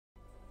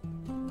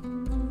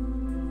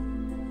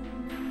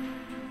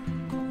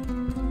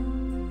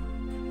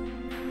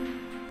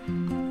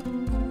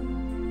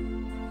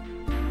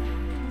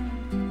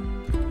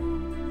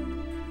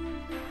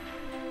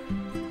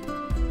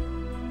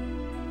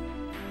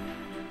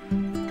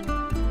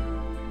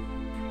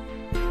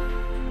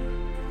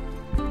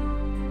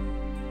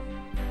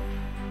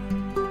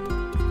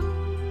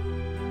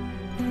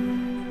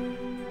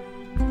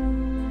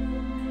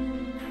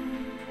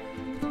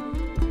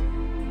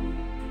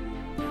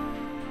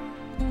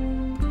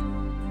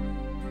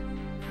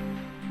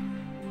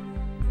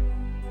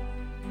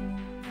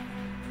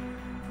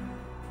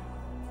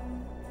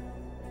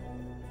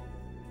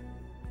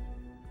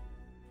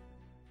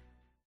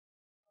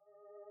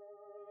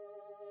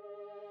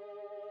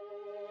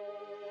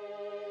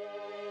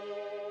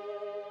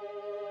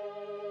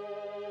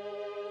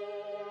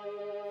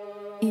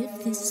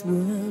If this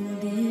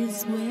world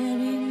is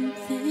wearing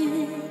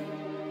thin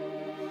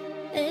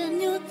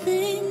and you're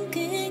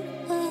thinking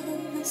of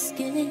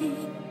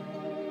escape,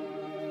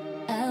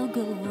 I'll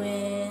go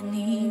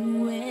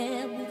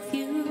anywhere with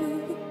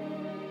you.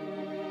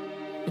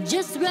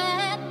 Just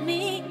wrap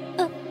me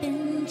up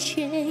in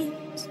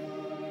chains.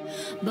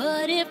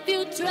 But if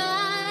you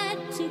try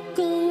to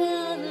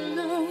go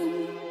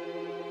alone,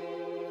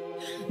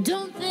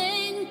 don't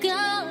think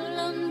I'll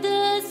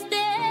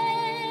understand.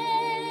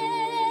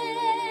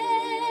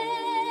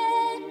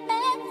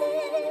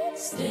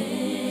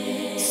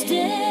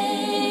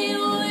 Stay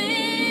with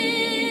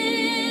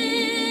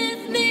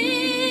me.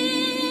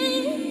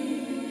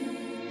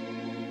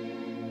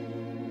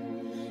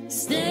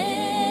 Stay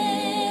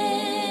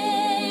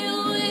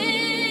with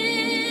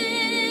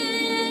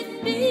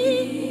me.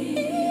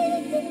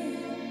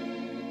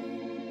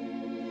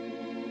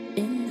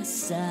 In the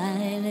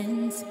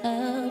silence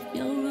of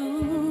your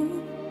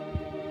room,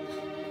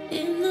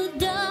 in the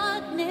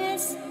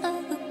darkness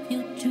of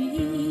your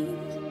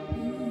dreams,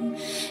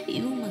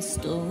 you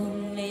must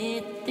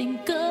only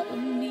think of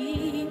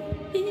me.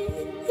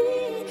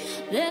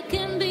 There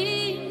can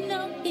be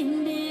no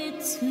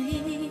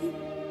in-between.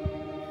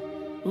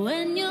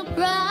 When your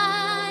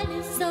pride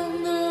is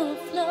on the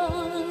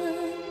floor,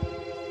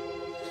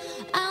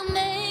 I'll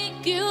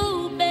make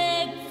you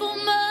beg for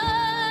more.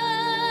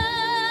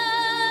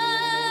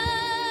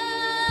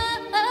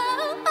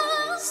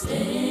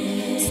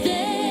 Stay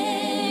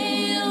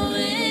with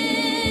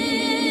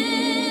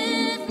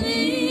me.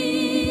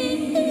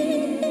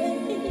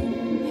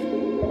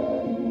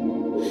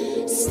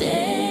 Stay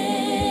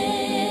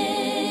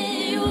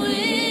with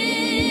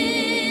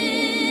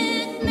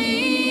me.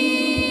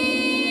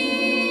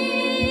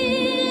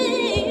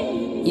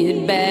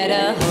 You'd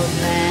better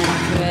hope and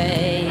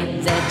pray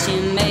that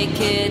you make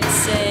it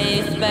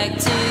safe back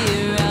to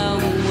your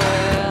own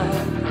world.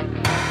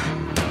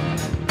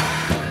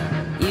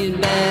 You'd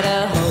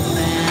better hope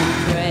and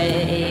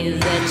pray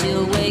that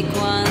you'll wake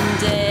one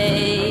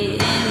day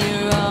in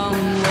your own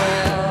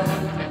world.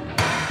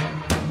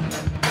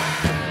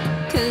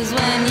 'Cause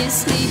when you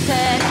sleep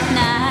at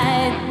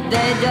night,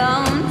 they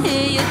don't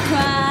hear your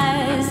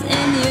cries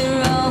in your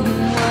own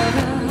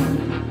world.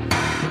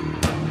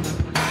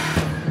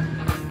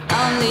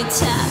 Only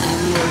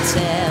time will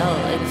tell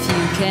if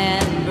you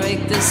can break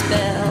the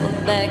spell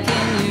back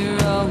in